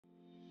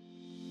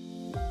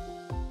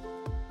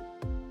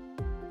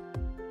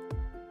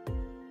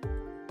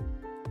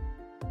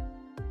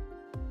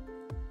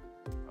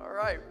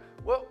right.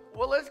 Well,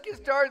 let's get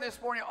started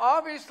this morning.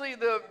 Obviously,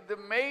 the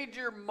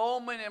major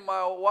moment in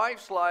my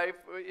wife's life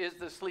is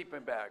the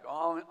sleeping bag.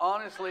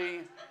 Honestly,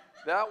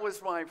 that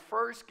was my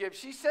first gift.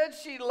 She said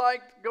she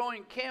liked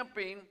going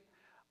camping,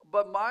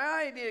 but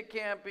my idea of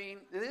camping,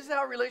 this is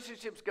how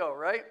relationships go,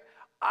 right?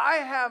 I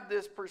have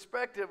this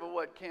perspective of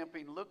what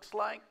camping looks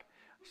like.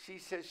 She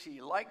says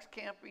she likes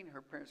camping.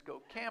 Her parents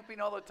go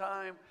camping all the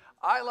time.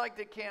 I like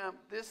to camp.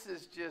 This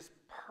is just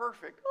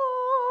perfect.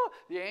 Oh,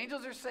 the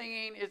angels are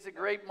singing. It's a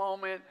great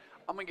moment.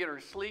 I'm going to get her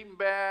a sleeping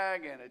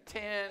bag and a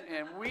tent,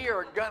 and we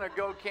are going to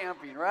go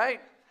camping,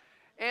 right?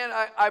 And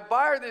I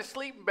buy her this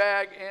sleeping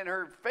bag, and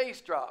her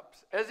face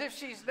drops, as if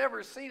she's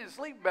never seen a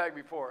sleeping bag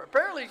before.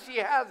 Apparently, she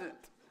hasn't.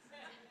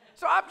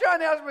 So I'm trying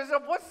to ask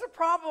myself, what's the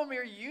problem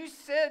here? You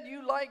said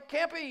you like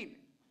camping.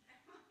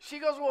 She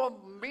goes, well,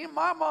 me and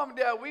my mom and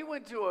dad, we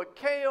went to a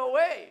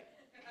KOA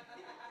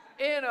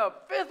in a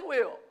fifth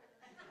wheel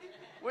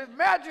with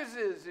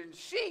mattresses and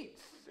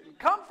sheets and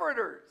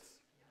comforters.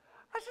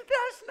 I said,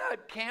 that's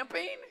not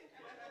camping.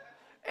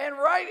 And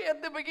right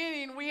at the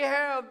beginning, we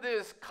have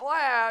this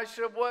clash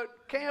of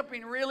what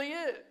camping really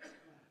is.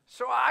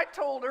 So I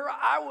told her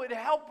I would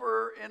help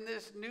her in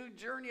this new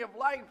journey of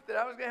life that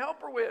I was going to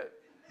help her with.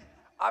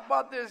 I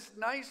bought this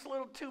nice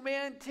little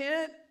 2-man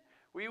tent.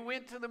 We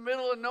went to the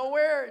middle of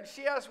nowhere, and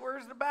she asked,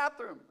 where's the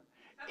bathroom?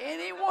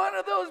 Any one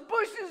of those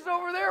bushes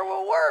over there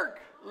will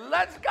work.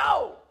 Let's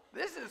go.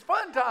 This is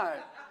fun time.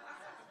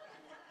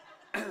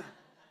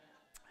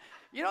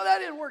 You know, that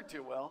didn't work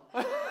too well.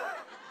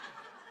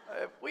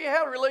 If we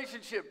had a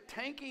relationship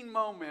tanking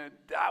moment,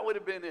 that would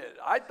have been it.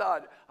 I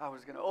thought I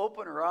was going to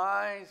open her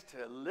eyes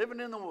to living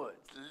in the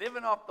woods,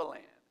 living off the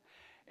land.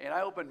 And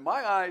I opened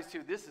my eyes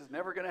to, this is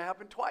never going to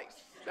happen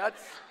twice.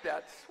 That's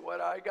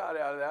what I got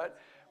out of that.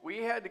 We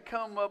had to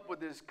come up with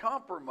this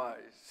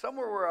compromise,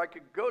 somewhere where I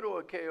could go to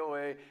a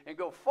KOA and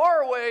go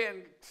far away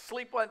and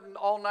sleep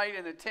all night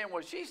in a tent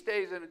while she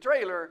stays in a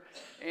trailer.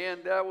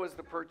 And that was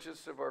the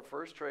purchase of our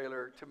first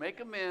trailer to make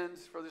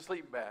amends for the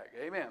sleep bag.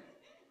 Amen.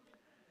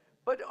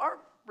 But our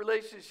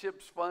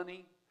relationship's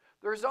funny.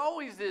 There's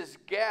always this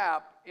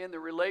gap in the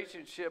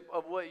relationship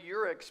of what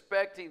you're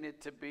expecting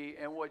it to be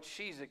and what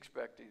she's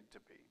expecting it to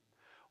be.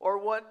 Or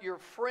what your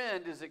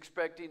friend is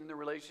expecting in the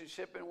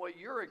relationship and what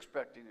you're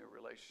expecting in the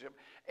relationship.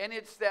 And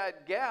it's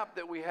that gap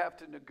that we have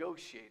to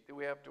negotiate, that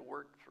we have to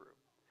work through.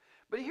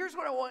 But here's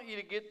what I want you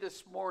to get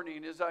this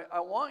morning is I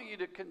want you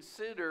to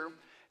consider,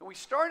 and we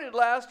started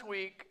last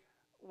week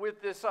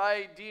with this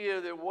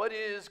idea that what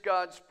is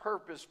God's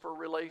purpose for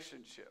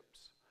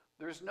relationships?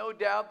 There's no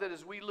doubt that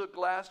as we looked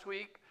last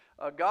week,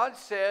 God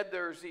said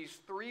there's these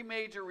 3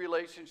 major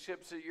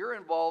relationships that you're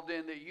involved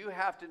in that you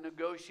have to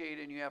negotiate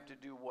and you have to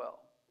do well.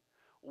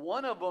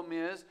 One of them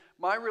is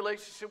my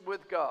relationship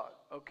with God.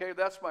 Okay,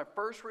 that's my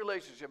first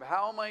relationship.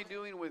 How am I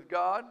doing with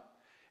God?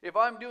 If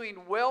I'm doing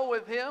well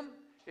with Him,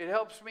 it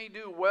helps me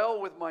do well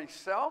with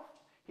myself.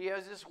 He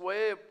has this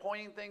way of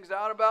pointing things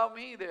out about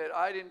me that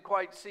I didn't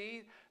quite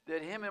see,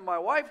 that him and my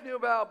wife knew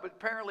about, but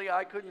apparently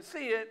I couldn't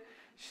see it.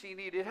 She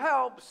needed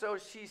help, so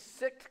she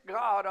sicked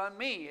God on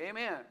me.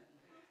 Amen.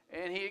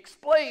 And He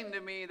explained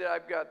to me that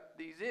I've got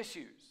these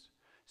issues.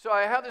 So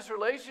I have this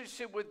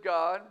relationship with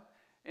God.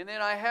 And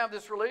then I have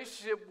this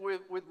relationship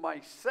with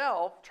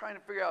myself, trying to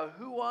figure out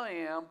who I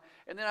am.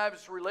 And then I have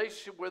this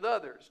relationship with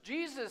others.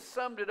 Jesus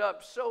summed it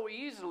up so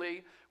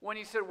easily when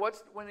He said,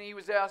 when He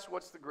was asked,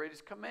 what's the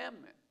greatest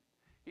commandment?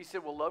 He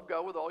said, well, love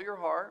God with all your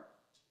heart.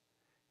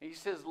 And He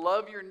says,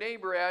 love your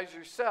neighbor as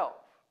yourself.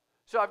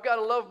 So I've got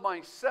to love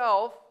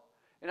myself,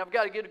 and I've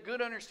got to get a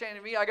good understanding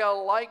of me. I got to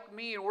like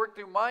me and work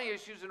through my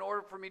issues in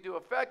order for me to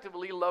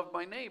effectively love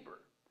my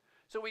neighbor.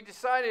 So we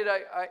decided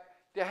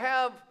to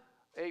have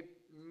a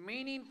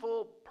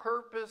meaningful,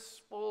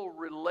 purposeful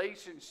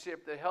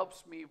relationship that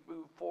helps me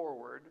move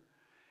forward.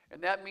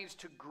 And that means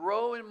to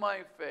grow in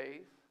my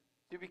faith,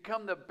 to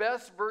become the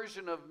best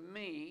version of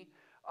me.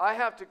 I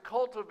have to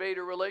cultivate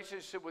a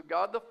relationship with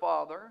God the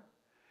Father.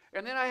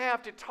 And then I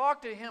have to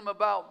talk to Him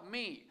about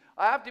me.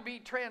 I have to be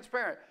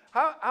transparent.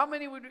 How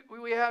many would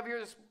we have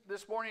here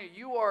this morning?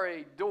 You are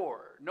a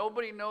door.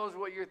 Nobody knows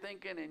what you're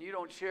thinking and you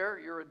don't share.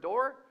 You're a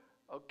door?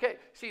 Okay.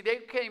 See, they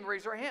can't even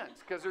raise their hands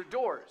because they're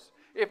doors.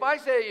 If I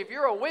say, if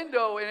you're a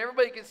window and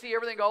everybody can see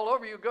everything all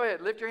over you, go ahead,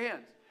 lift your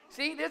hands.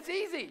 See, that's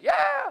easy.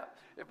 Yeah.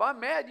 If I'm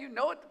mad, you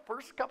know it the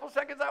first couple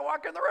seconds I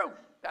walk in the room.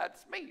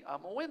 That's me.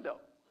 I'm a window.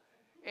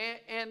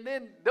 And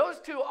then those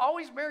two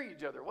always marry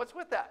each other. What's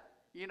with that?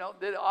 You know,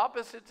 the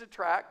opposites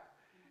attract,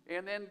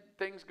 and then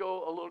things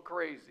go a little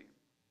crazy.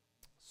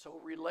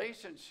 So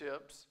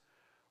relationships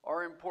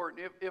are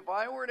important. If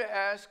I were to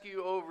ask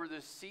you over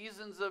the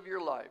seasons of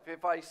your life,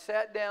 if I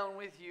sat down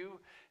with you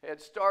at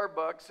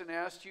Starbucks and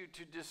asked you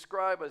to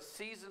describe a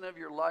season of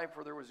your life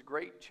where there was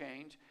great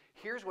change,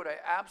 here's what I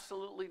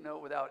absolutely know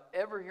without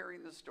ever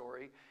hearing the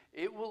story.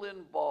 It will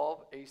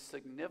involve a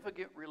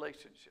significant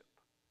relationship.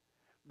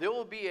 There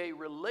will be a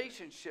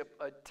relationship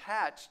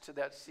attached to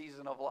that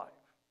season of life.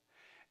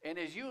 And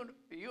as you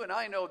and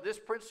I know, this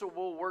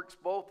principle works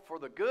both for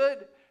the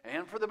good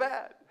and for the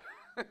bad.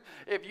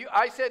 If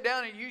I sat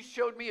down and you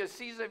showed me a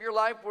season of your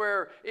life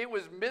where it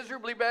was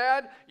miserably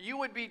bad, you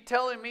would be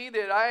telling me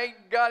that I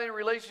got in a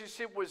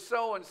relationship with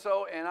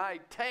so-and-so and I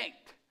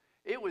tanked.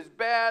 It was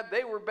bad,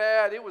 they were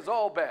bad, it was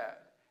all bad.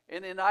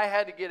 And then I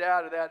had to get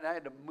out of that and I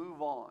had to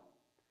move on.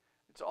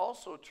 It's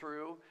also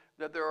true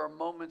that there are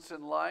moments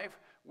in life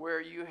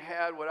where you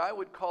had what I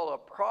would call a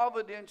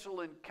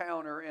providential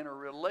encounter in a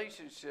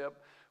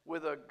relationship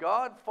with a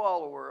God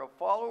follower, a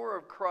follower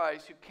of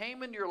Christ who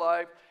came into your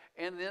life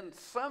and then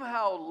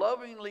somehow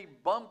lovingly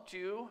bumped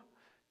you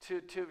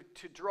to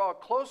draw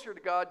closer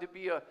to God, to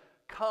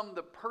become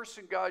the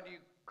person God you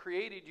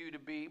created you to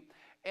be.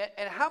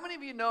 And how many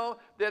of you know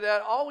that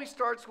always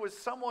starts with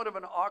somewhat of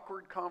an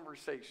awkward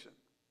conversation?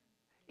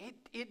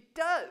 It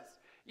does.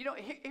 You know,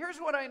 here's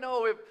what I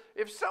know.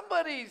 If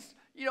somebody's,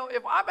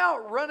 if I'm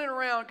out running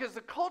around, because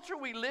the culture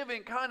we live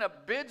in kind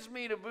of bids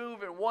me to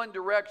move in one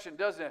direction,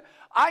 doesn't it?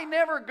 I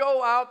never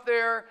go out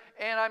there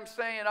and I'm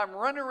saying I'm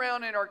running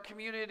around in our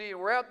community and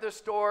we're at the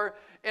store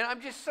and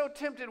I'm just so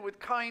tempted with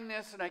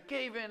kindness and I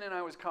gave in and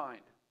I was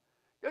kind.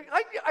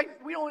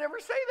 We don't ever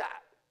say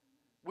that.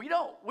 We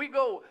don't. We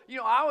go,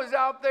 I was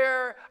out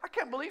there. I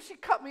can't believe she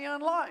cut me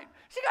on line.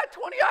 She got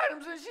 20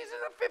 items and she's in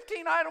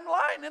a 15-item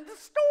line in the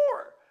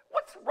store.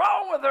 What's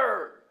wrong with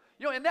her?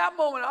 In that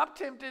moment, I'm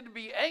tempted to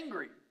be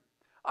angry.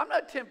 I'm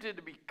not tempted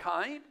to be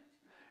kind.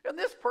 And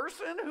this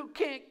person who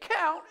can't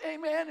count,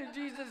 amen, in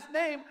Jesus'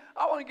 name,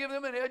 I want to give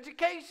them an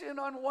education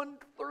on 1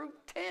 through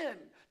 10.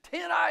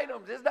 10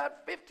 items. Is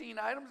that 15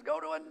 items? Go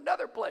to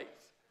another place.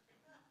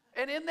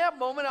 And in that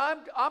moment,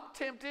 I'm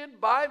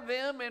tempted by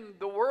them and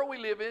the world we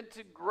live in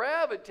to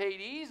gravitate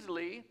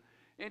easily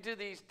into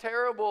these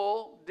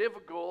terrible,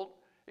 difficult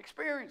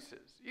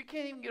experiences. You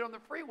can't even get on the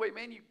freeway,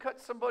 man. You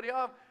cut somebody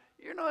off.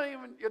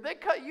 If they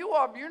cut you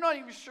off, you're not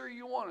even sure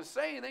you want to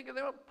say anything because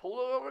they'll pull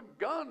out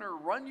a gun or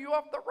run you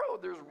off the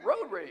road. There's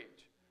road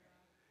rage.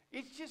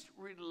 It's just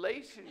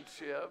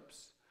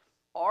relationships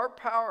are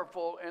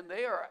powerful and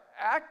they are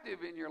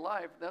active in your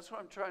life. That's what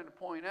I'm trying to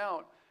point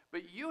out.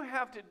 But you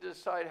have to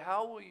decide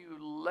how will you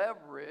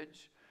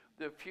leverage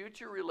the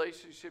future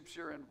relationships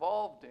you're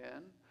involved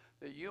in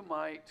that you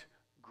might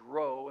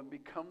grow and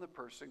become the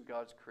person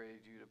God's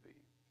created you to be.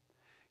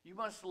 You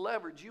must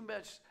leverage. You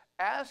must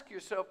ask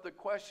yourself the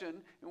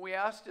question, and we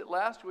asked it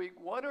last week,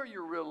 what are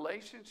your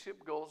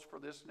relationship goals for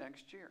this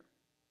next year?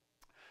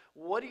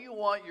 What do you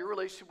want your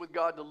relationship with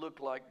God to look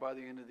like by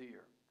the end of the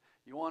year?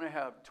 You want to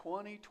have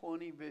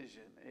 2020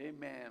 vision,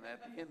 amen,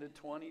 at the end of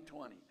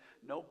 2020.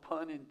 No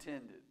pun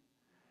intended.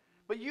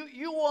 But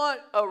you want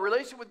a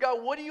relationship with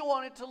God, what do you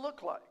want it to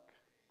look like?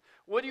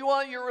 What do you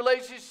want your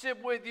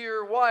relationship with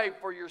your wife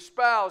or your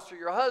spouse or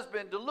your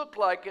husband to look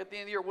like at the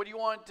end of the year? What do you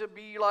want it to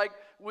be like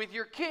with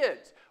your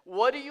kids?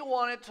 What do you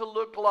want it to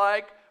look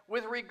like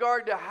with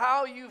regard to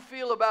how you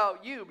feel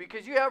about you?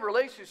 Because you have a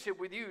relationship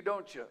with you,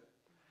 don't you?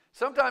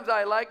 Sometimes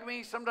I like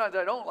me, sometimes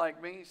I don't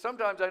like me.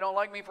 Sometimes I don't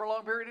like me for a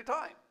long period of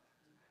time.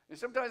 And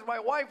sometimes my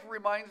wife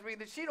reminds me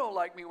that she don't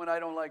like me when I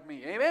don't like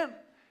me. Amen?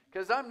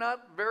 Because I'm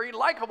not very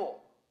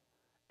likable.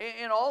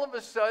 And all of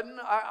a sudden,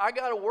 I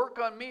got to work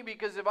on me,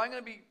 because if I'm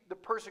going to be the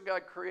person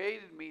God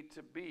created me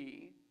to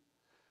be,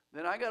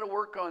 then I got to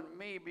work on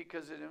me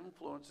because it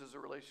influences the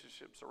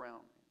relationships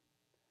around me.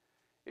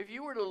 If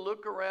you were to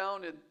look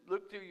around and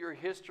look through your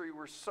history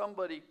where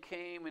somebody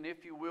came and,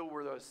 if you will,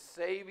 were a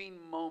saving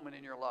moment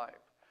in your life,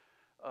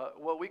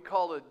 what we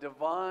call a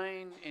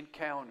divine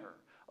encounter,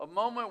 a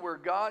moment where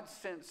God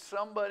sent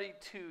somebody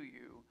to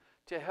you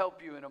to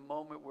help you in a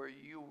moment where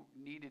you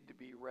needed to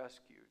be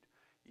rescued.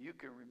 You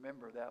can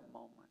remember that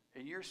moment.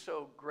 And you're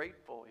so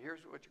grateful. Here's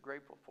what you're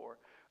grateful for.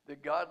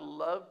 That God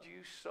loved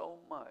you so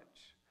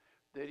much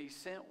that he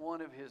sent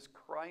one of his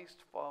Christ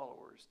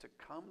followers to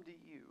come to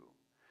you,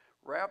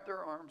 wrap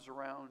their arms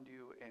around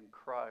you, and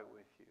cry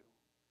with you,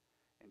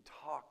 and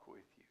talk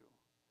with you,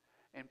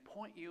 and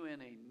point you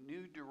in a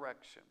new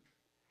direction.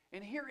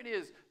 And here it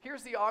is.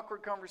 Here's the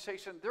awkward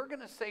conversation. They're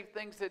going to say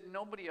things that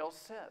nobody else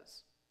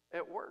says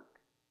at work.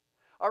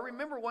 I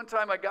remember one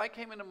time a guy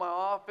came into my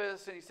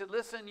office and he said,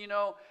 listen,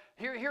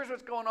 here's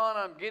what's going on.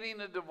 I'm getting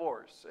a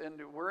divorce. And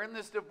we're in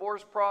this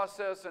divorce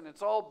process and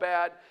it's all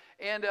bad.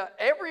 And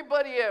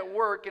everybody at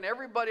work and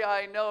everybody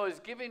I know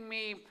is giving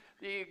me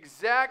the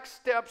exact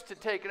steps to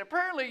take. And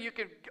apparently you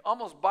can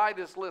almost buy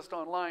this list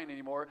online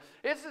anymore.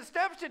 It's the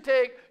steps to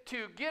take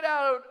to get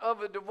out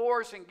of a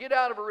divorce and get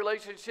out of a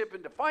relationship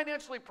and to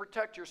financially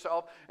protect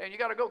yourself. And you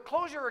got to go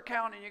close your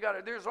account,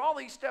 and there's all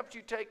these steps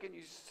you take, and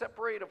you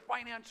separate a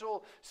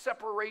financial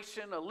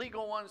separation, a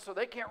legal one, so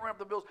they can't run up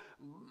the bills.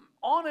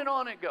 On and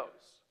on it goes.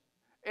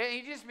 And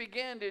he just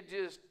began to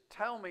just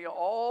tell me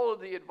all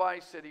of the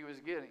advice that he was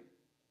getting.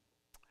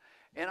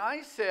 And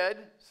I said,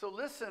 so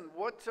listen,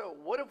 what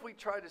if we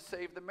try to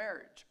save the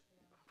marriage?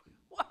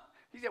 What?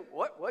 He said,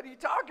 what are you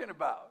talking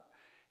about?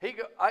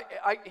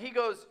 He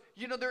goes,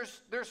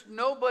 there's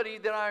nobody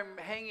that I'm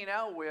hanging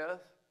out with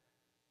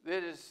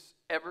that has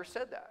ever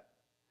said that.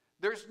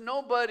 There's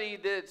nobody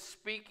that's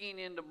speaking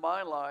into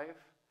my life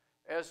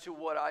as to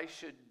what I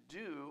should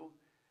do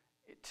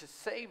to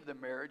save the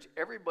marriage,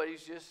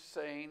 everybody's just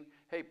saying,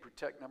 hey,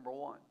 protect number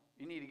one.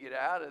 You need to get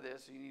out of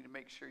this, and you need to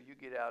make sure you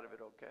get out of it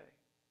okay.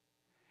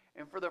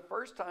 And for the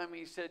first time,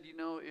 he said,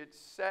 it's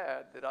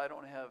sad that I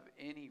don't have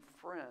any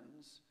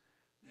friends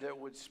that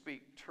would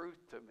speak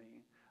truth to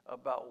me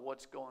about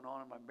what's going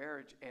on in my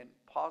marriage and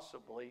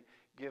possibly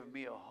give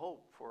me a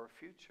hope for a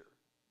future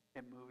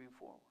and moving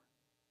forward.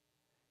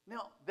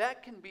 Now,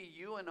 that can be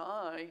you and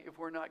I if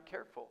we're not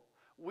careful.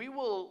 We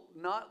will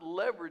not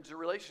leverage the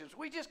relationships.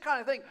 We just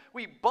kind of think,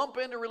 we bump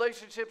into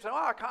relationships and,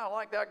 I kind of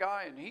like that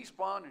guy and he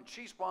spun and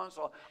she spun,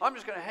 so I'm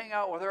just going to hang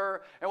out with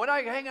her. And when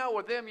I hang out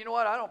with them, you know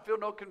what? I don't feel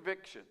no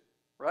conviction,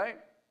 right?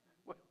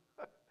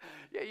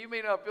 Yeah, you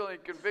may not feel any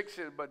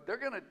conviction, but they're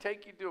going to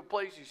take you to a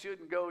place you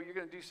shouldn't go. You're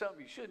going to do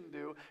something you shouldn't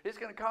do. It's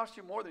going to cost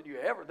you more than you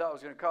ever thought it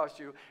was going to cost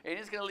you. And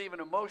it's going to leave an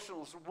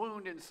emotional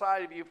wound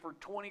inside of you for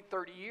 20,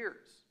 30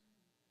 years,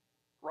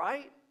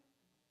 right?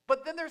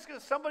 But then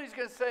somebody's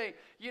going to say,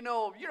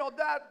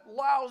 that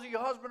lousy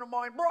husband of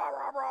mine, brah,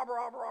 brah, brah,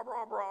 brah, brah,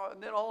 brah, brah.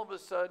 And then all of a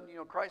sudden,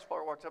 Christ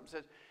follower walks up and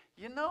says,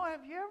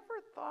 have you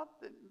ever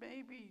thought that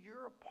maybe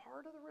you're a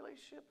part of the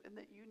relationship and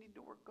that you need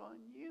to work on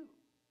you?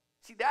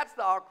 See, that's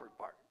the awkward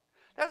part.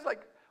 That's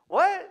like,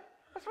 what?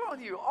 What's wrong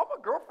with you? All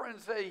my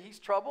girlfriends say he's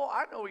trouble.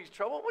 I know he's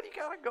trouble. What do you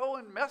got to go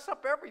and mess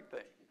up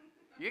everything?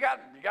 You got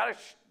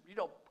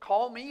to,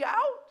 call me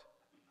out?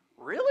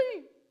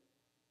 Really?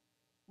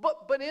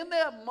 But in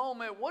that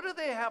moment, what do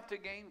they have to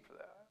gain for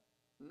that?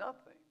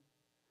 Nothing.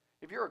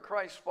 If you're a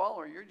Christ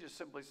follower, you're just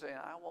simply saying,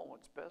 I want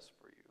what's best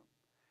for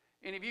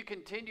you. And if you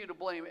continue to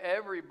blame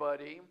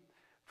everybody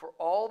for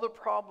all the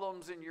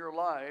problems in your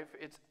life,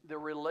 it's the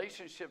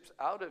relationships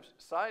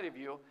outside of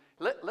you.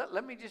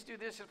 Let me just do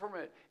this for a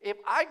minute. If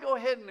I go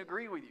ahead and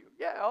agree with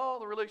you, all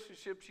the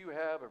relationships you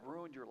have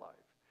ruined your life.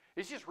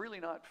 It's just really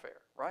not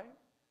fair, right?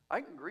 I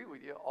can agree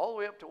with you all the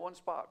way up to one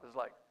spot. It's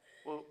like,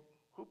 well,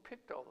 who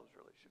picked all those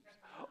relationships?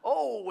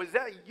 Oh, was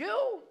that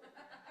you?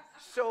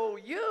 So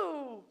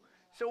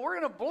we're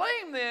going to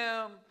blame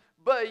them,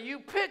 but you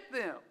picked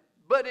them.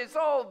 But it's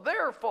all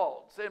their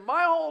faults. And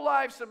my whole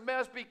life's a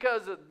mess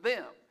because of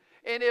them.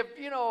 And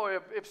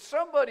if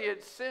somebody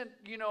had sent,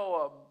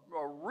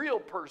 a real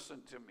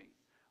person to me,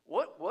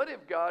 what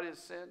if God has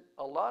sent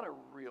a lot of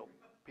real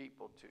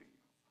people to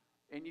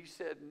you? And you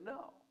said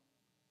no.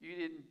 You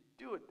didn't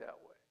do it that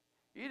way.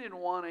 You didn't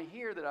want to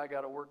hear that I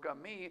got to work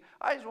on me.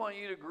 I just want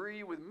you to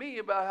agree with me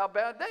about how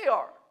bad they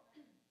are.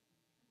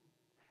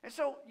 And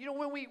so,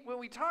 when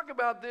we talk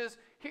about this,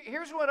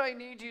 here's what I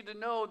need you to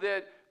know,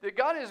 that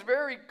God is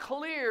very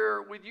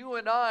clear with you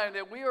and I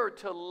that we are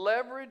to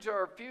leverage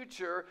our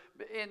future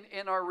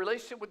in our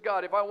relationship with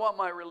God. If I want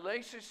my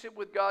relationship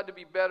with God to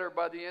be better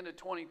by the end of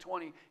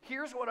 2020,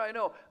 here's what I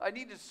know. I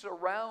need to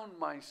surround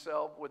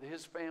myself with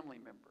His family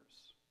members.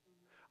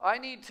 I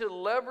need to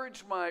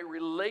leverage my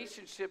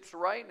relationships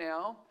right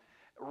now.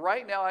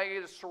 Right now, I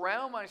need to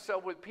surround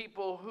myself with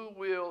people who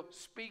will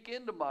speak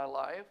into my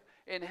life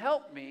and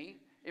help me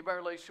in my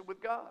relationship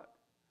with God.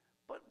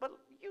 But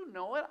you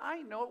know it,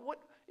 I know it. What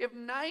if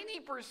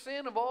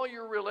 90% of all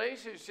your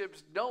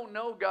relationships don't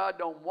know God,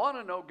 don't want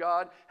to know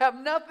God,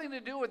 have nothing to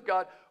do with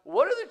God?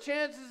 What are the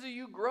chances of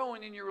you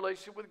growing in your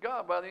relationship with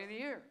God by the end of the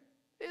year?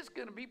 It's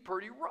going to be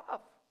pretty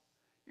rough.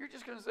 You're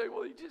just going to say,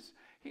 well,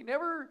 he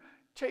never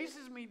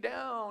chases me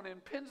down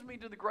and pins me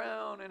to the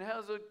ground and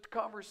has a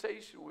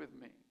conversation with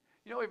me.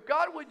 If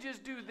God would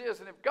just do this,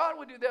 and if God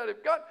would do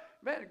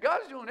that,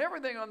 God's doing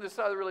everything on this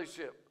side of the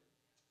relationship.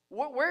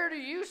 Where do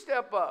you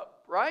step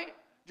up, right?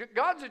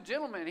 God's a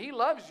gentleman. He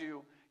loves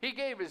you. He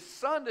gave His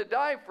Son to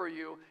die for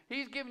you.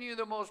 He's given you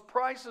the most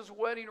priceless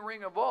wedding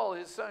ring of all,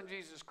 His Son,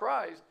 Jesus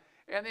Christ.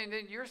 And then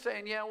you're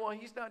saying,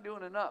 He's not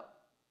doing enough.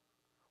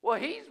 Well,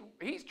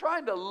 He's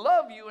trying to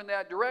love you in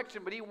that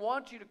direction, but He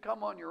wants you to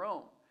come on your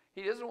own.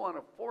 He doesn't want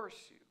to force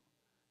you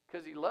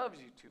because He loves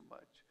you too much.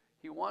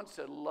 He wants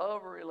a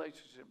love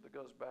relationship that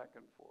goes back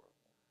and forth.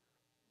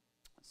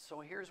 So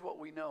here's what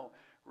we know.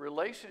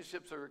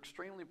 Relationships are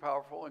extremely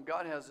powerful, and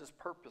God has this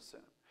purpose in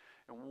them.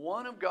 And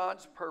one of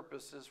God's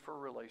purposes for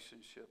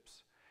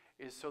relationships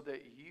is so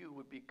that you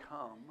would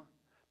become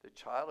the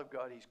child of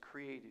God He's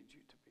created you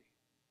to be.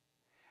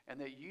 And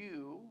that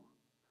you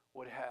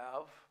would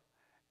have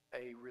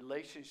a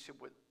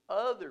relationship with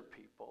other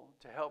people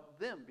to help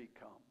them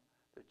become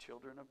the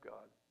children of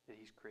God that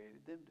He's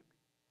created them to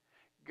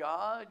be.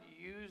 God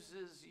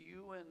uses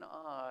you and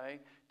I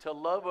to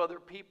love other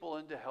people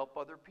and to help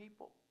other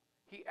people.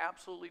 He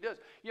absolutely does.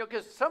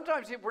 Because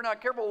sometimes if we're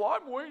not careful, well,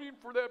 I'm waiting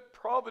for that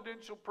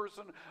providential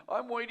person.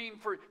 I'm waiting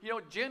for,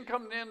 Jen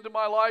coming into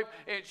my life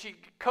and she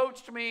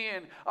coached me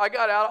and I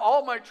got out of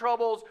all my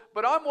troubles,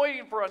 but I'm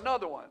waiting for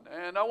another one.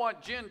 And I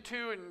want Jen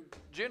 2 and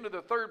Jen to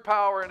the third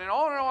power and then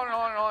on and on and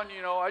on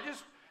and on. I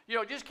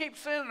just keep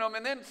sending them.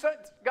 And then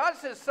God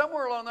says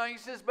somewhere along the line, He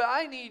says, but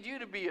I need you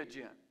to be a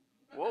Jen.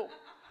 Whoa.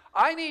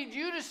 I need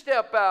you to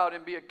step out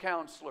and be a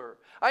counselor.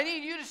 I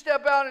need you to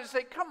step out and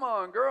say, come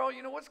on, girl,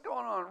 what's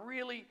going on?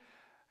 Really?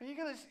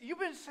 You've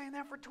been saying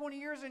that for 20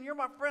 years and you're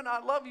my friend.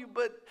 I love you,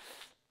 but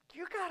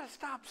You got to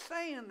stop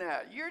saying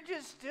that. You're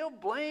just still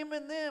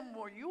blaming them.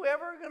 Were you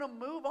ever going to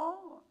move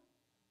on?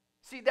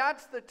 See,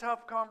 that's the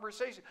tough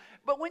conversation.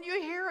 But when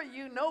you hear it,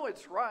 you know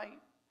it's right.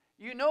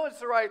 You know it's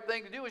the right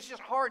thing to do. It's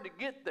just hard to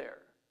get there.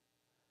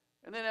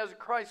 And then as a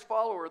Christ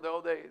follower,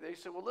 though, they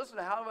said, well, listen,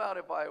 how about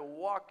if I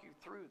walk you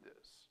through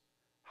this?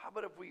 How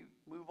about if we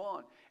move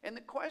on? And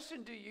the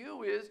question to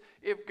you is,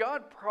 if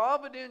God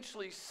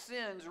providentially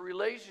sends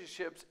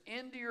relationships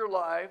into your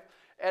life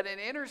at an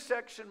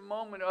intersection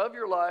moment of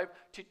your life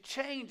to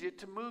change it,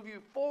 to move you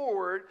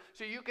forward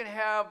so you can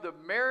have the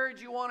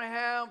marriage you want to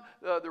have,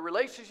 the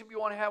relationship you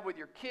want to have with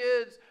your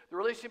kids, the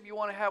relationship you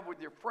want to have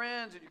with your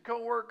friends and your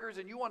coworkers,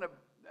 and you want to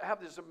have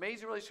this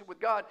amazing relationship with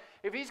God,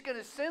 if he's going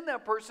to send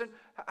that person,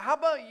 how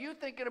about you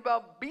thinking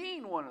about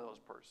being one of those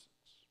persons?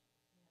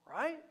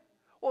 Right?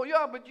 Well,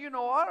 yeah, but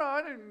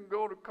I didn't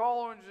go to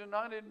college and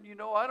I didn't,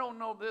 I don't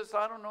know this,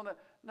 I don't know that.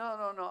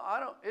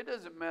 No, it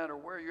doesn't matter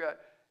where you're at.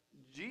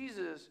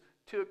 Jesus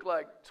took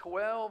like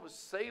 12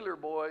 sailor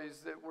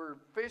boys that were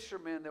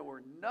fishermen that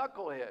were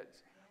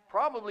knuckleheads,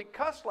 probably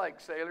cussed like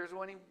sailors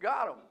when he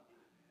got them.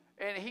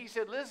 And he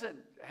said, listen,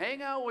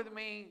 hang out with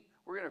me,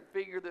 we're going to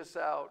figure this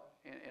out,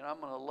 and I'm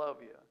going to love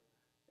you.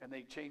 And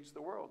they changed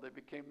the world. They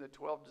became the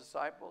 12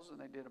 disciples, and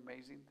they did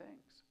amazing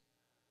things.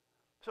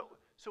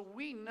 So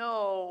we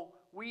know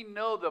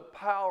the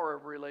power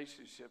of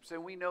relationships,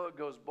 and we know it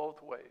goes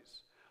both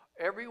ways.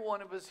 Every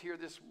one of us here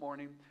this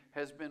morning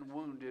has been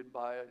wounded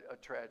by a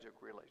tragic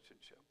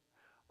relationship.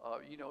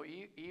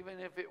 Even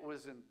if it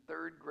was in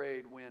third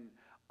grade when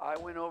I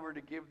went over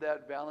to give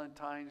that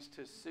Valentine's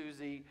to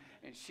Susie,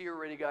 and she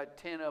already got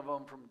 10 of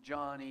them from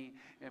Johnny,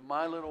 and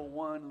my little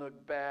one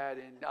looked bad,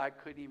 and I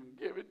couldn't even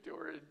give it to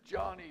her. And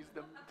Johnny's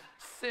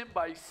sent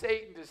by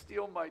Satan to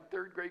steal my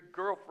third grade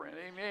girlfriend.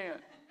 Amen.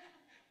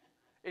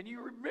 And you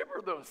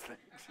remember those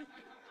things.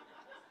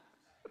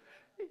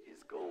 You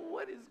just go,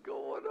 what is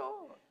going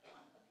on?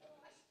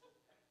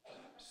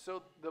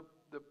 So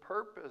the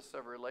purpose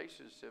of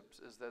relationships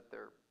is that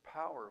they're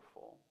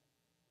powerful,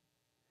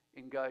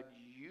 and God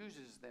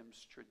uses them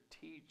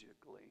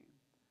strategically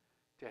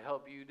to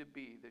help you to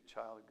be the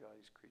child God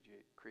has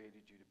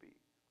created you to be.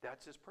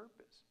 That's his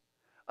purpose.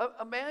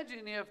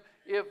 Imagine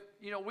if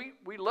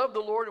we love the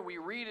Lord and we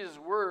read his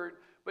word,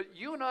 but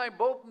you and I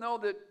both know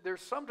that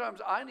there's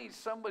sometimes I need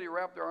somebody to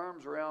wrap their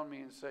arms around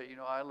me and say,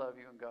 I love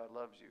you and God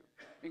loves you.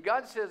 And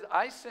God says,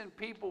 I send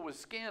people with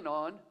skin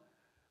on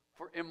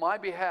in my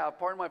behalf,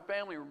 part of my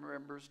family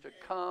members, to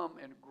come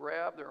and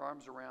grab their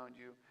arms around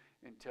you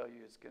and tell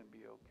you it's going to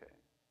be okay.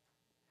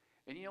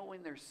 And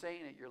when they're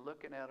saying it, you're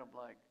looking at them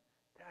like,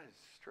 that is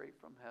straight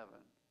from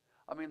heaven.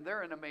 I mean,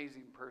 they're an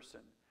amazing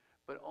person,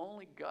 but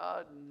only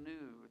God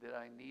knew that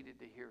I needed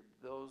to hear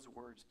those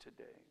words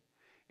today.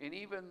 And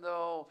even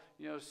though,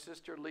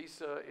 Sister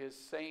Lisa is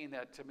saying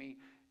that to me,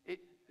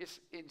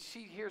 and she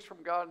hears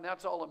from God, and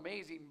that's all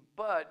amazing,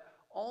 but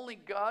only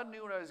God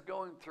knew what I was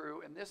going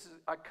through. And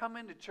I come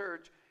into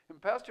church,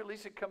 and Pastor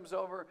Lisa comes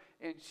over,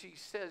 and she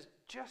says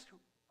just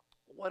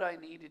what I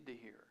needed to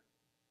hear.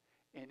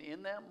 And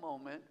in that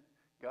moment,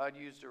 God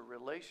used a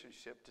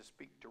relationship to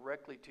speak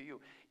directly to you.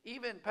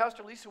 Even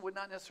Pastor Lisa would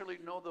not necessarily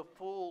know the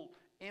full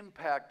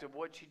impact of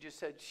what she just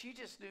said. She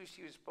just knew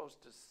she was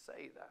supposed to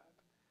say that.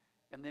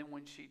 And then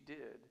when she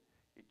did,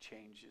 it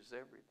changes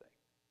everything.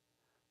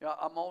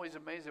 I'm always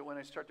amazed that when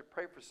I start to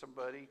pray for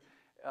somebody,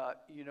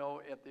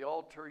 at the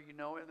altar, and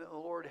the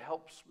Lord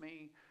helps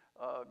me,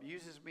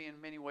 uses me in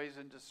many ways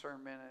in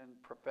discernment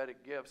and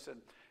prophetic gifts.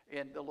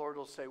 And the Lord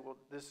will say, well,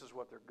 this is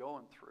what they're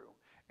going through.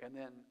 And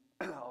then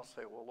I'll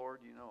say, well, Lord,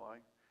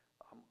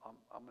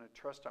 I'm going to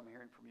trust I'm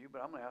hearing from you,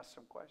 but I'm going to ask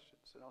some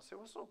questions. And I'll say,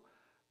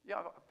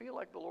 I feel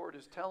like the Lord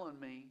is telling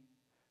me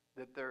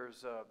that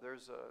there's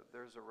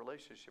a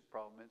relationship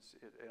problem.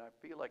 And I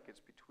feel like it's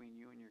between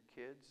you and your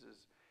kids.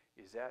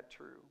 Is that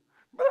true?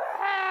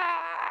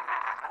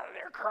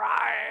 They're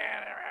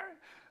crying.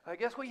 I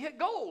guess we hit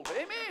gold.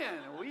 Amen.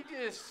 We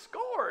just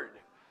scored.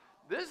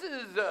 This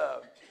is,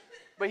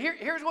 but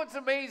here's what's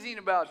amazing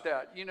about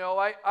that.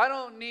 I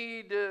don't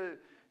need to,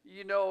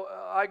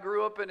 I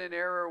grew up in an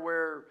era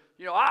where,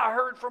 I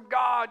heard from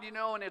God,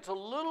 and it's a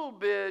little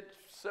bit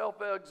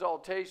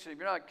self-exaltation. If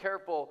you're not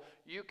careful,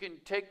 you can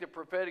take the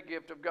prophetic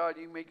gift of God,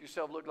 you can make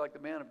yourself look like the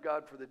man of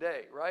God for the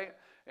day, right?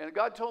 And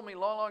God told me a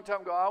long, long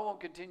time ago, I won't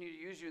continue to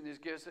use you in these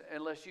gifts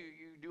unless you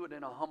do it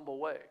in a humble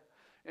way.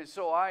 And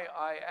so I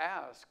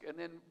ask, and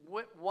then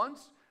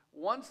once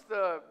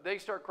they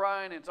start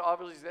crying, it's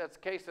obviously that's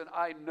the case, then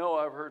I know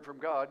I've heard from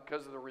God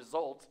because of the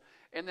results.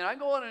 And then I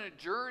go on a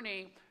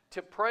journey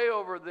to pray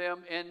over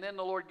them, and then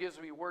the Lord gives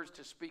me words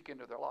to speak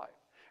into their life.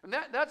 And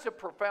that's a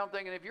profound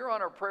thing. And if you're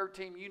on our prayer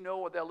team, you know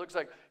what that looks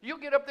like. You'll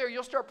get up there,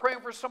 you'll start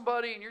praying for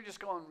somebody, and you're just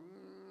going,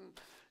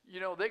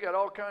 they got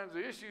all kinds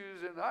of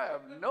issues, and I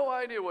have no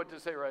idea what to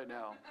say right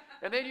now.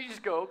 And then you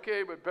just go,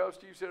 okay, but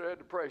Pastor, you said I had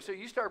to pray. So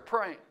you start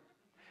praying.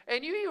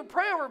 And you even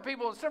pray over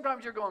people, and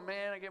sometimes you're going,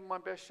 man, I gave them my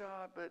best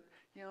shot, but,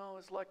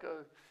 it's like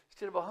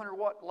instead of a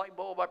 100-watt light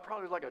bulb, I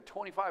probably was like a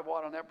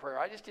 25-watt on that prayer.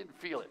 I just didn't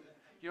feel it.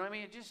 You know what I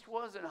mean? It just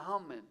wasn't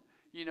humming.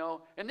 you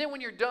know. And then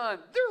when you're done,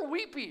 they're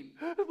weeping.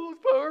 The most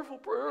powerful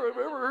prayer I've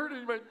ever heard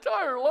in my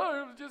entire life.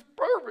 It was just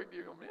perfect.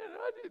 You go, man,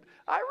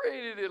 I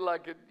rated it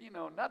like a, you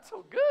know, not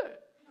so good.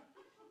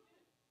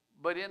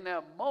 But in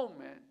that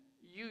moment,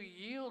 you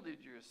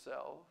yielded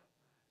yourself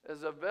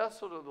as a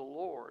vessel to the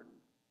Lord.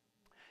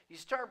 You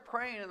start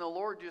praying, and the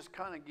Lord just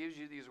kind of gives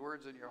you these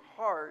words in your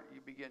heart.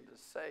 You begin to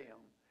say them,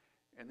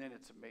 and then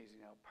it's amazing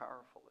how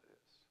powerful it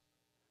is.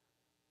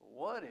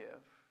 What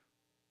if,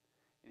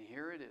 and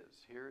here it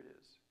is,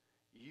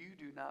 you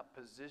do not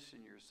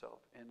position yourself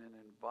in an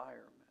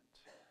environment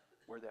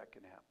where that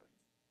can happen.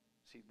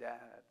 See,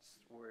 that's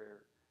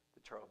where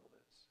the trouble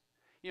is.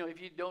 You know,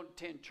 if you don't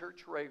attend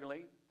church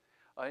regularly,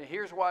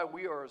 here's why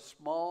we are a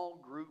small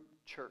group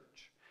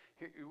church.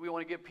 We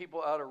want to get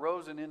people out of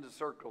rows and into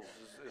circles,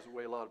 is the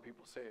way a lot of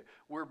people say it.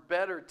 We're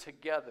better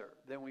together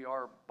than we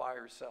are by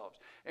ourselves.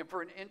 And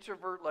for an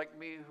introvert like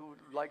me who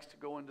likes to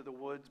go into the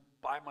woods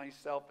by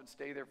myself and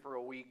stay there for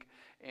a week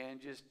and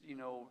just, you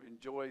know,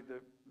 enjoy the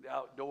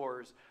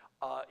outdoors,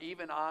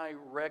 even I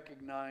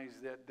recognize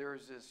that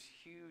there's this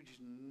huge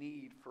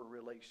need for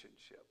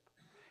relationship.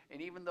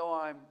 And even though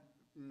I'm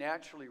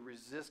naturally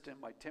resistant,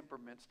 my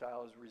temperament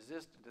style is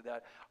resistant to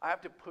that, I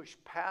have to push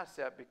past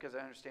that because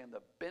I understand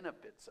the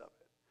benefits of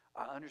it.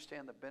 I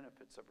understand the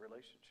benefits of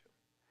relationship.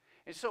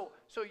 And so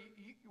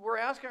we're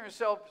asking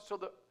ourselves,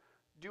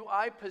 do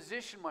I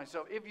position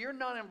myself? If you're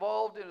not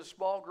involved in a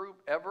small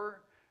group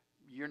ever,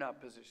 you're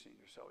not positioning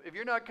yourself. If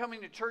you're not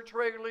coming to church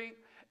regularly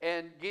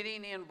and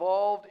getting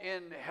involved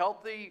in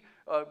healthy,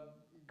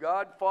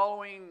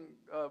 God-following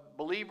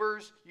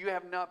believers, you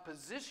have not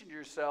positioned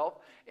yourself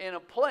in a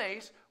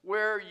place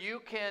where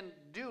you can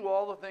do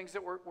all the things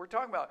that we're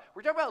talking about.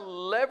 We're talking about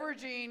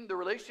leveraging the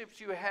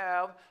relationships you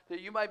have that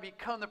you might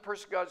become the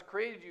person God's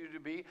created you to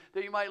be,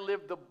 that you might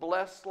live the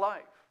blessed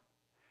life.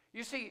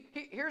 You see,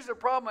 here's the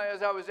problem.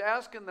 As I was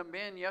asking the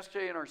men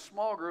yesterday in our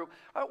small group,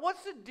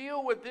 what's the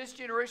deal with this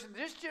generation?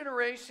 This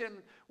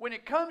generation, when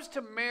it comes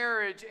to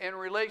marriage and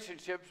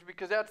relationships,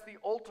 because that's the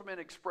ultimate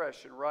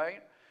expression,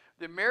 right?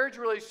 The marriage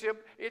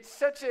relationship, it's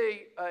such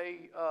a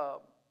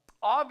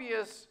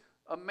obvious,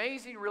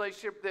 amazing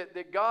relationship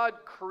that God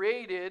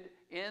created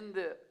in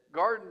the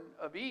Garden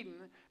of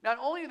Eden. Not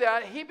only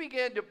that, he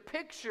began to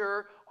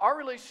picture our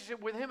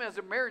relationship with him as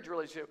a marriage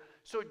relationship.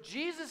 So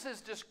Jesus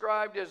is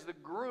described as the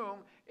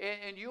groom,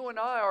 and you and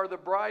I are the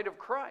bride of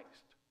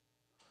Christ.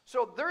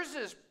 So there's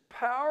this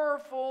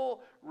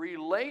powerful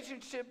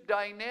relationship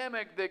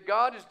dynamic that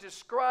God is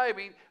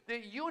describing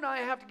that you and I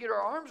have to get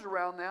our arms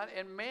around that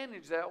and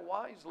manage that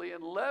wisely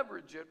and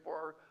leverage it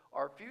for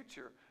our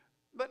future.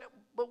 But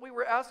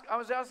I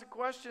was asked a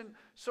question,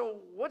 so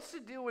what's the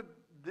deal with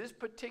this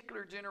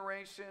particular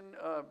generation?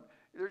 I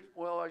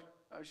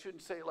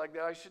shouldn't say it like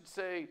that. I should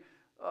say,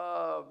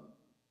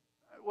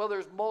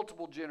 there's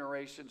multiple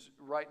generations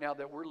right now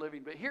that we're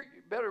living. But here,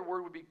 a better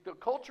word would be the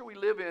culture we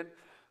live in.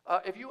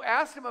 If you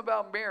ask them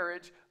about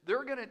marriage,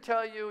 they're going to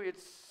tell you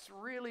it's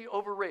really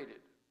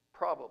overrated,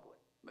 probably,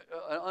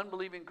 an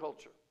unbelieving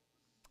culture.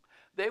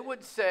 They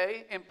would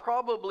say, and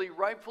probably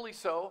rightfully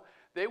so,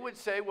 they would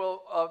say,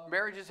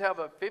 marriages have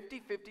a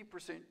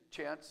 50%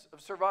 chance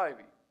of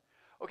surviving.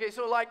 Okay,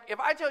 so like if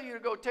I tell you to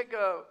go take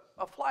a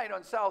flight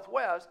on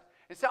Southwest,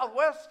 and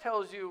Southwest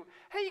tells you,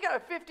 hey, you got a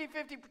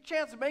 50%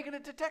 chance of making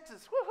it to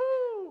Texas.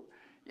 Woohoo!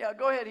 Yeah,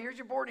 go ahead, here's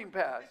your boarding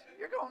pass.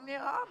 You're going,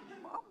 yeah,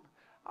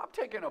 I'm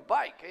taking a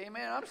bike,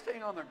 amen. I'm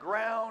staying on the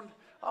ground.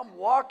 I'm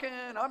walking.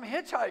 I'm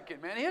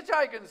hitchhiking, man.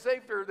 Hitchhiking's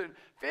safer than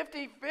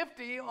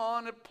 50-50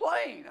 on a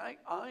plane.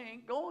 I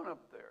ain't going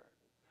up there.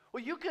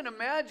 Well, you can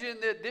imagine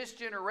that this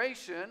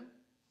generation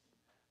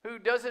who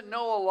doesn't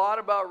know a lot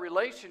about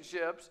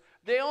relationships,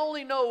 they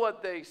only know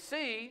what they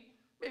see.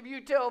 If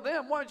you tell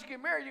them, why don't you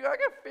get married? You go, I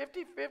got a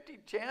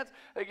 50-50 chance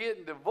of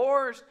getting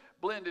divorced,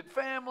 blended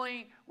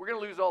family. We're going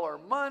to lose all our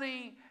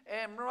money.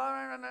 And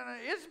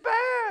it's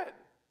bad.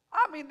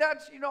 I mean,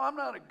 I'm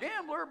not a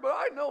gambler, but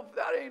I know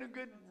that ain't a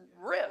good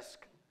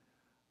risk.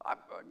 I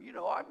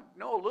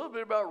know a little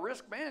bit about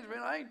risk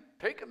management. I ain't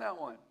taking that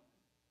one.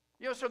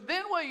 So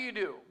then what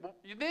do?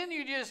 Then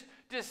you just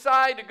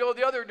decide to go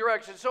the other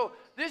direction. So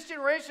this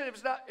generation,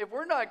 if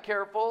we're not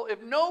careful,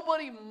 if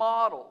nobody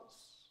models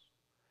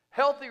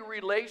healthy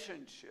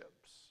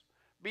relationships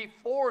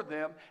before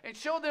them and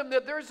show them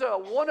that there's a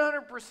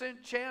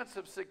 100% chance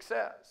of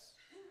success,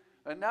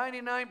 a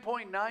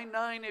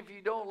 99.99 if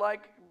you don't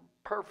like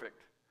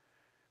perfect.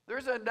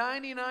 There's a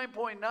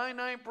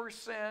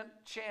 99.99%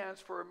 chance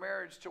for a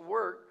marriage to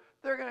work.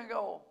 They're going to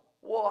go,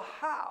 well,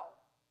 how?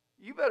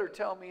 You better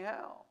tell me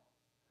how.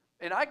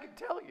 And I can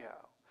tell you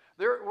how.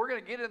 We're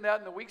going to get into that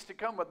in the weeks to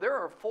come, but there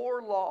are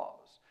 4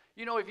 laws.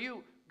 If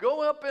you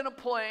go up in a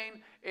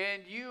plane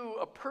and you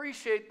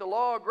appreciate the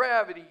law of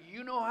gravity,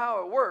 you know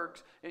how it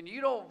works, and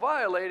you don't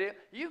violate it,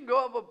 you can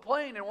go up a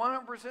plane and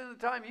 100% of the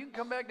time you can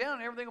come back down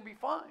and everything will be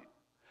fine.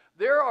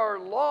 There are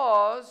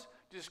laws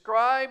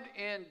described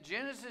in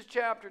Genesis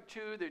chapter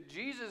 2 that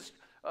Jesus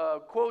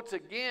quotes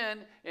again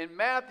in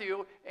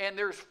Matthew, and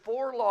there's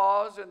 4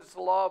 laws, and it's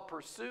the law of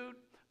pursuit,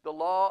 the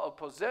law of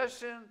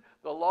possession,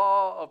 the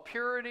law of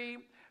purity,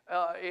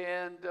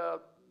 and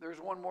there's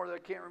one more that I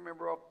can't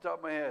remember off the top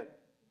of my head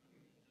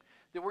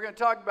that we're going to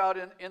talk about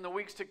in the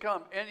weeks to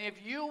come. And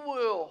if you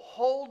will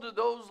hold to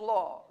those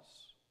laws,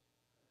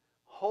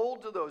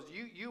 hold to those,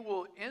 you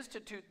will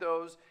institute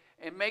those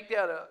and make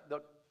that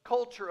the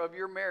culture of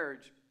your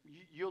marriage,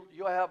 you'll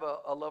have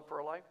a love for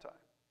a lifetime.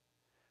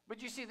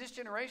 But you see, this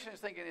generation is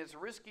thinking it's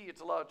risky, it's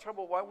a lot of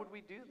trouble. Why would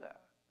we do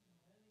that?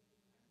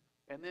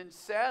 And then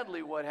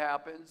sadly what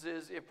happens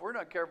is, if we're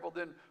not careful,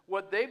 then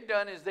what they've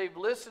done is they've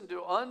listened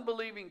to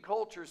unbelieving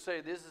culture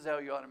say this is how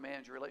you ought to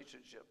manage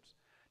relationships.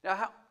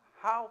 Now,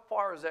 how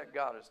far has that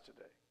got us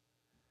today?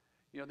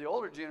 You know, the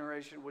older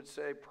generation would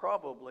say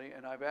probably,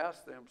 and I've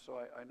asked them, so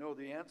I know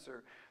the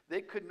answer, they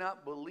could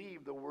not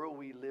believe the world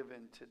we live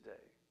in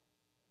today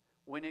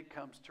when it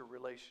comes to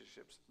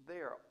relationships. They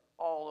are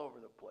all over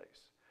the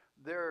place.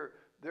 There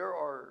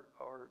are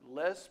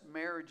less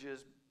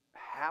marriages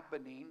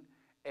happening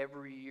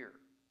every year.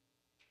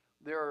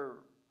 There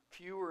are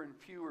fewer and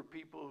fewer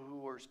people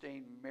who are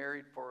staying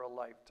married for a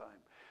lifetime.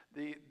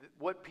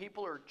 What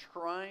people are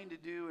trying to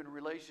do in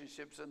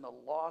relationships and the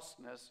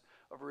lostness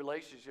of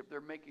relationship,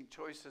 they're making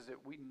choices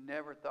that we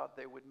never thought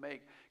they would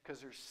make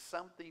because there's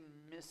something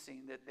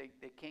missing that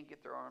they can't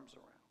get their arms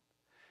around.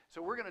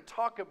 So we're going to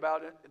talk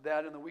about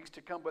that in the weeks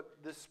to come.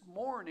 But this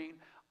morning,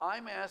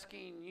 I'm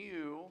asking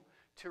you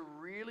to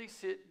really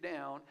sit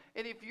down.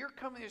 And if you're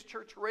coming to this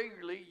church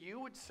regularly, you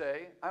would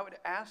say, I would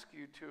ask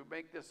you to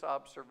make this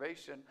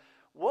observation.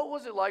 What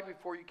was it like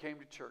before you came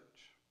to church?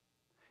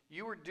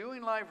 You were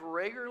doing life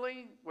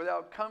regularly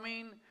without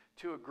coming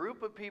to a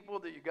group of people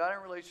that you got in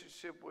a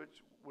relationship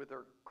with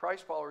their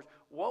Christ followers.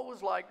 What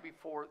was life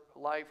before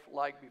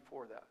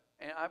that?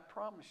 And I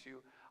promise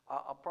you,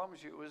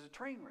 it was a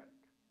train wreck.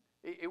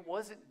 It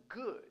wasn't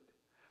good.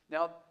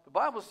 Now, the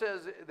Bible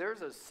says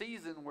there's a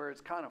season where it's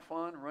kind of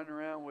fun, running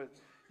around with,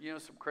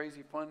 some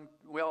crazy fun.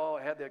 We all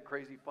had that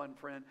crazy fun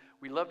friend.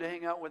 We loved to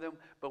hang out with them,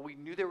 but we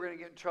knew they were going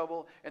to get in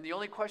trouble. And the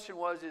only question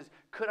is,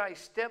 could I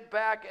step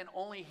back and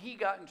only he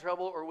got in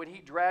trouble, or would he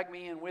drag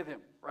me in with him,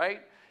 right?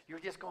 You're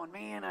just going,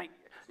 man,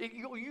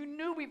 you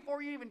knew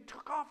before you even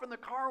took off in the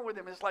car with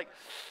him. It's like,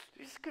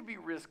 this could be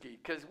risky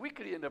because we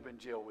could end up in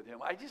jail with him.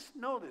 I just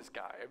know this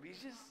guy. I mean,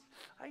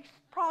 I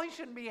probably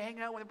shouldn't be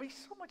hanging out with him, but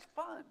he's so much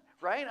fun,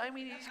 right? I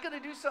mean, he's going to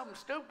do something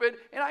stupid,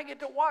 and I get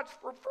to watch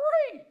for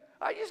free.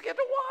 I just get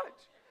to watch.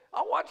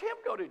 I'll watch him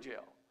go to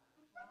jail.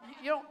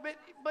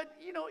 But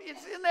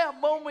it's in that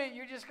moment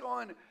you're just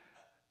going,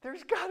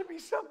 there's got to be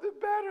something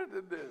better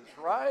than this,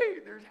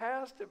 right? There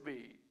has to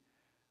be.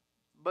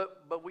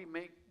 But we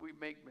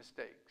make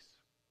mistakes.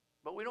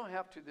 But we don't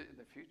have to in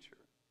the future.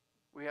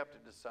 We have to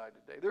decide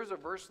today. There's a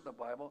verse in the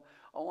Bible.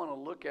 I want to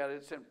look at it.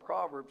 It's in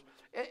Proverbs.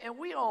 And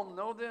we all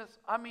know this.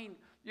 I mean,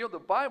 the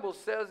Bible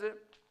says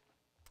it.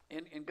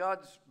 And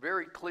God's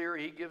very clear.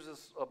 He gives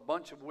us a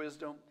bunch of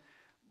wisdom.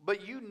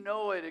 But you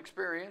know it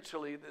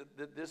experientially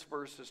that this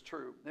verse is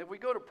true. If we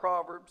go to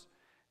Proverbs,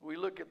 we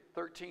look at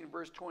 13,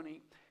 verse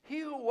 20. He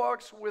who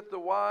walks with the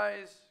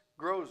wise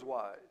grows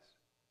wise.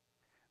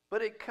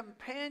 But a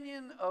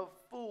companion of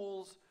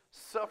fools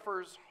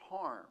suffers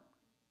harm.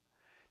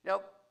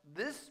 Now,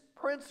 this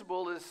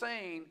principle is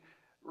saying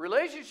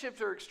relationships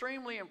are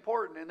extremely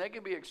important, and they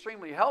can be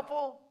extremely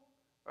helpful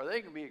or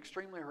they can be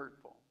extremely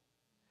hurtful.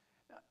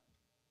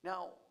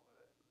 Now,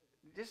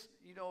 just,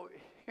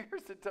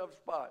 here's the tough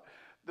spot.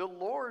 The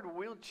Lord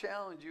will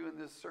challenge you in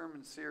this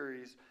sermon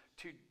series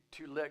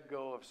to let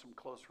go of some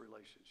close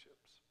relationships.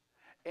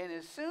 And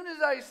as soon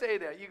as I say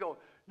that, you go,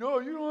 no,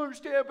 you don't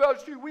understand about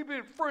Steve. We've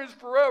been friends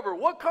forever.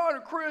 What kind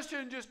of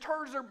Christian just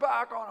turns their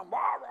back on them? Rah,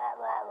 rah,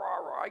 rah,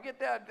 rah, rah. I get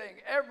that thing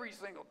every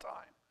single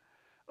time.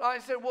 And I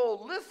said,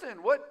 well, listen,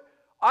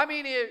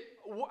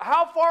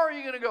 how far are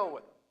you going to go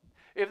with them?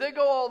 If they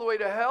go all the way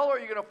to hell, are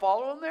you going to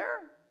follow them there?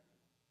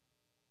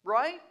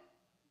 Right?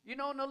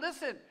 No,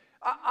 listen.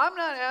 I'm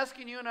not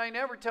asking you, and I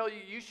never tell you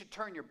you should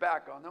turn your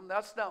back on them.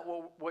 That's not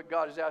what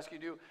God is asking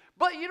you to do.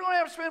 But you don't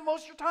have to spend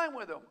most of your time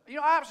with them.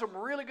 I have some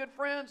really good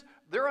friends.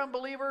 They're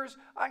unbelievers.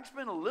 I can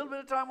spend a little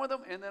bit of time with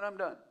them, and then I'm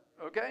done.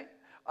 Okay?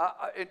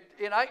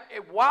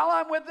 While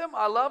I'm with them,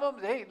 I love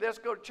them. Hey, let's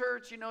go to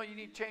church. You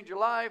need to change your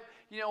life.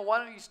 Why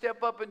don't you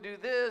step up and do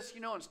this,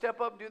 and step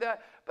up and do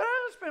that. But I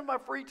don't spend my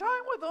free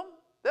time with them.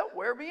 They'll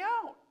wear me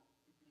out.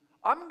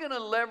 I'm going to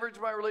leverage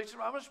my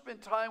relationship. I'm going to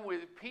spend time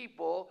with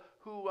people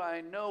who I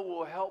know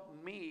will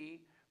help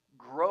me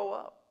grow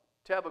up,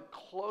 to have a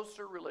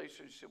closer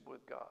relationship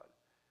with God,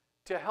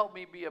 to help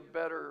me be a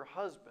better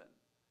husband,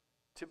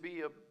 to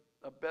be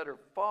a better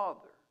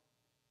father.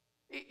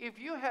 If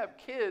you have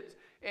kids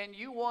and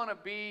you want to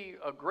be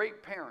a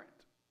great parent,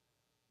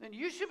 then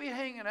you should be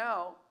hanging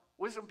out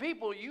with some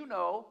people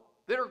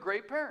that are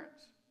great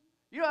parents.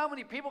 You know how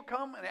many people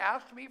come and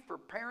ask me for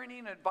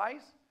parenting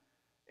advice?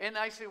 And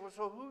I say, well,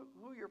 so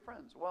who are your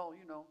friends? Well,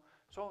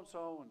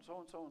 so-and-so and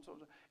so-and-so and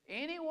so-and-so.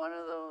 Any one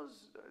of those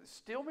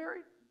still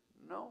married?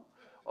 No.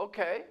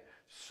 Okay.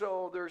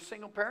 So they're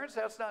single parents.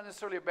 That's not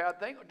necessarily a bad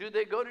thing. Do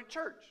they go to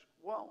church?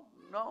 Well,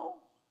 no.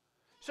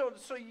 So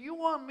you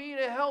want me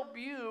to help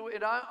you,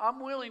 and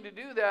I'm willing to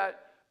do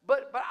that,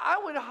 But I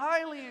would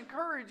highly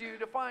encourage you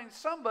to find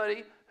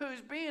somebody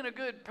who's being a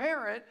good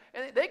parent,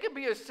 and they could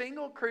be a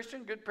single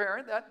Christian good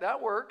parent,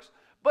 that works.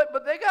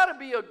 But they got to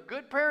be a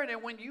good parent,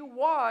 and when you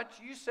watch,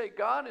 you say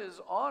God is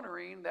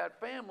honoring that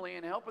family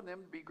and helping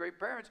them to be great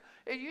parents,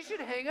 and you should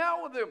hang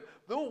out with them.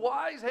 The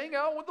wise hang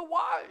out with the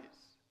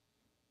wise.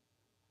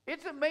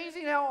 It's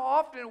amazing how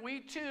often we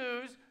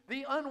choose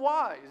the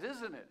unwise,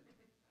 isn't it?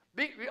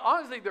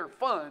 Honestly, they're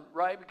fun,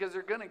 right? Because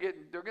they're gonna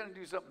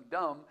do something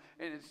dumb,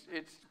 and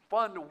it's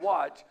fun to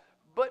watch.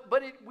 But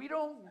we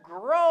don't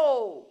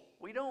grow.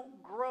 We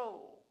don't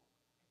grow,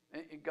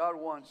 and God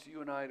wants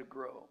you and I to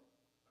grow.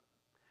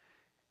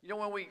 You know,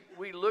 when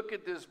we look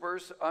at this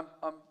verse, I'm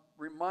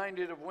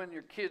reminded of when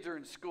your kids are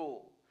in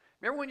school.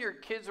 Remember when your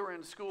kids are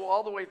in school,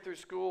 all the way through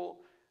school,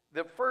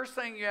 the first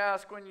thing you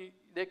ask when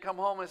they come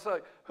home is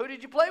like, who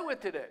did you play with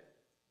today?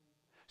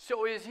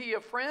 So is he a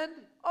friend?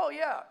 Oh,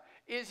 yeah.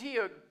 Is he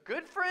a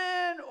good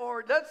friend?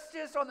 Or that's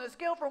just on the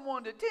scale from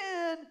 1 to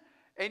 10.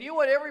 And you know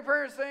what every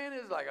parent's saying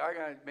is like,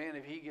 man,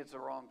 if he gets the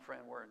wrong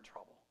friend, we're in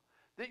trouble.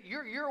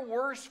 Your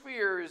worst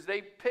fear is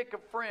they pick a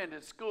friend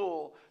at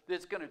school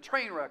that's going to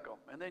train wreck them,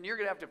 and then you're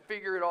going to have to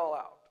figure it all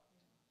out.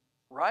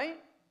 Right?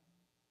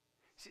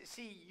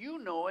 See, you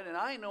know it, and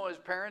I know as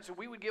parents, and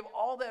we would give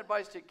all that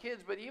advice to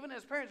kids, but even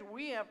as parents,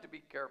 we have to be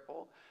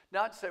careful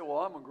not to say, well,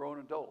 I'm a grown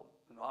adult,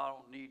 and I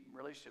don't need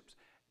relationships.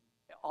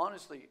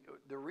 Honestly,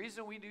 the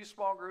reason we do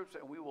small groups,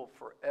 and we will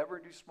forever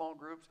do small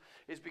groups,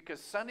 is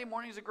because Sunday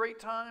morning is a great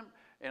time,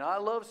 and I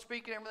love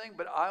speaking and everything,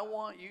 but I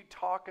want you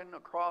talking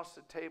across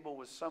the table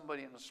with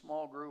somebody in a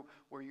small group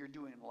where you're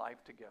doing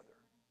life together.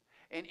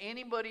 And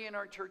anybody in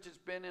our church that's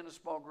been in a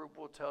small group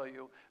will tell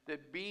you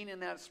that being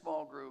in that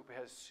small group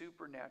has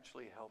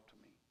supernaturally helped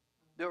me.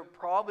 There are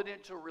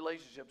providential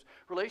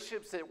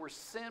relationships that were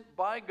sent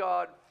by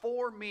God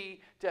for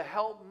me to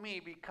help me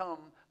become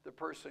the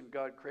person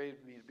God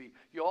created me to be.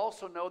 You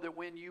also know that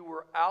when you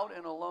were out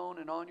and alone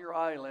and on your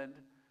island,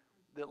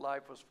 that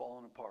life was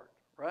falling apart,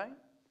 right?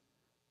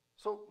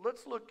 So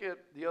let's look at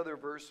the other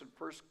verse in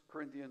 1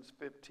 Corinthians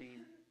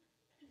 15.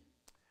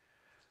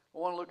 I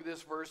want to look at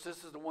this verse.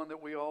 This is the one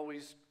that we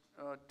always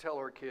tell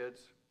our kids.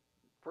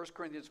 1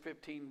 Corinthians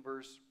 15,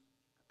 verse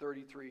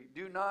 33.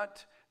 Do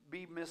not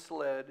be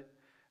misled.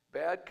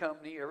 Bad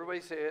company,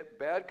 everybody say it,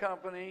 bad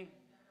company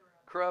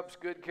corrupts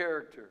good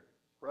character,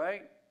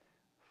 right?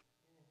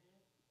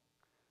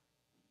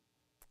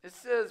 It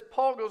says,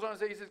 Paul goes on to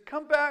say, he says,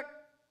 come back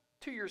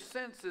to your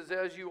senses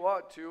as you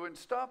ought to and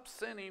stop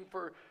sinning,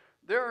 for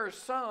there are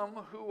some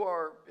who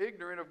are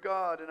ignorant of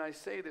God, and I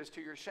say this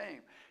to your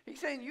shame.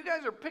 He's saying you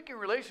guys are picking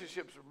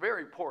relationships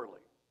very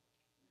poorly,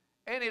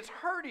 and it's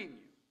hurting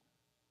you.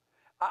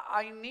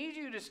 I need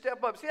you to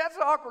step up. See, that's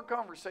an awkward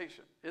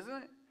conversation,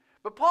 isn't it?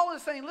 But Paul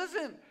is saying,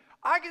 listen,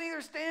 I can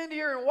either stand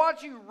here and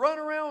watch you run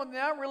around in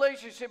that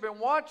relationship and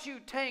watch you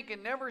tank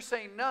and never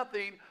say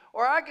nothing,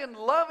 or I can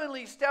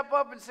lovingly step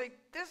up and say,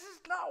 this is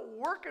not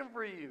working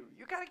for you.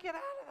 You got to get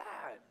out of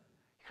that.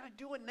 You got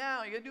to do it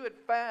now. You got to do it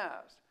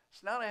fast.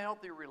 It's not a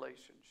healthy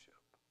relationship.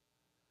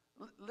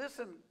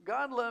 Listen,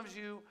 God loves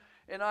you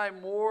and I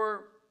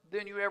more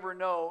than you ever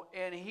know,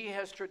 and he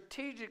has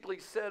strategically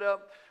set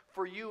up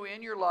for you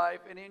in your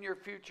life and in your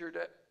future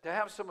to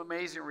have some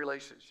amazing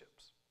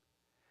relationships.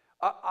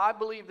 I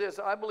believe this.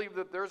 I believe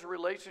that there's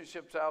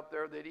relationships out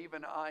there that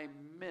even I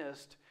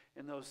missed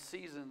in those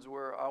seasons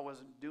where I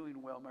wasn't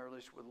doing well in my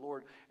relationship with the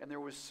Lord. And there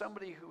was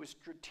somebody who was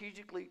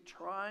strategically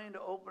trying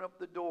to open up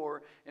the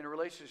door in a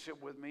relationship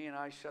with me, and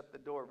I shut the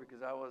door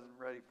because I wasn't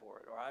ready for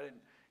it. Or I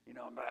didn't,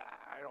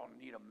 I don't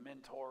need a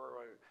mentor.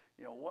 Or,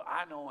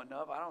 I know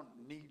enough. I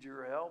don't need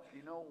your help.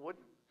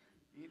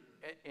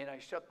 And I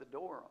shut the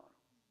door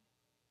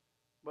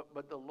on him.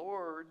 But the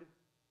Lord,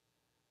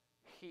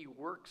 he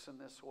works in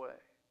this way.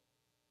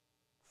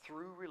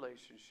 Through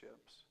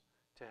relationships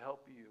to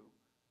help you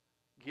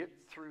get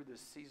through the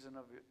season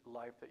of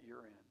life that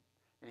you're in.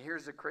 And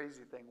here's the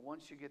crazy thing.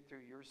 Once you get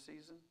through your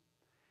season,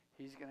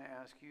 he's going to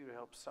ask you to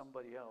help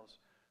somebody else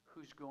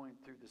who's going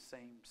through the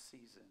same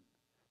season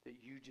that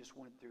you just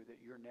went through, that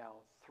you're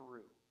now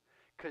through.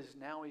 Because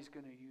now he's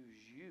going to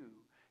use you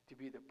to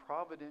be the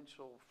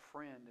providential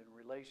friend and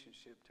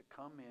relationship to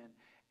come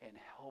in and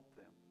help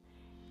them.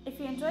 If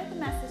you enjoyed the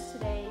message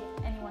today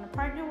and you want to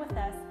partner with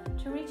us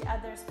to reach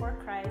others for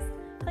Christ,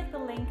 click the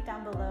link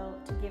down below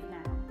to give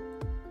now.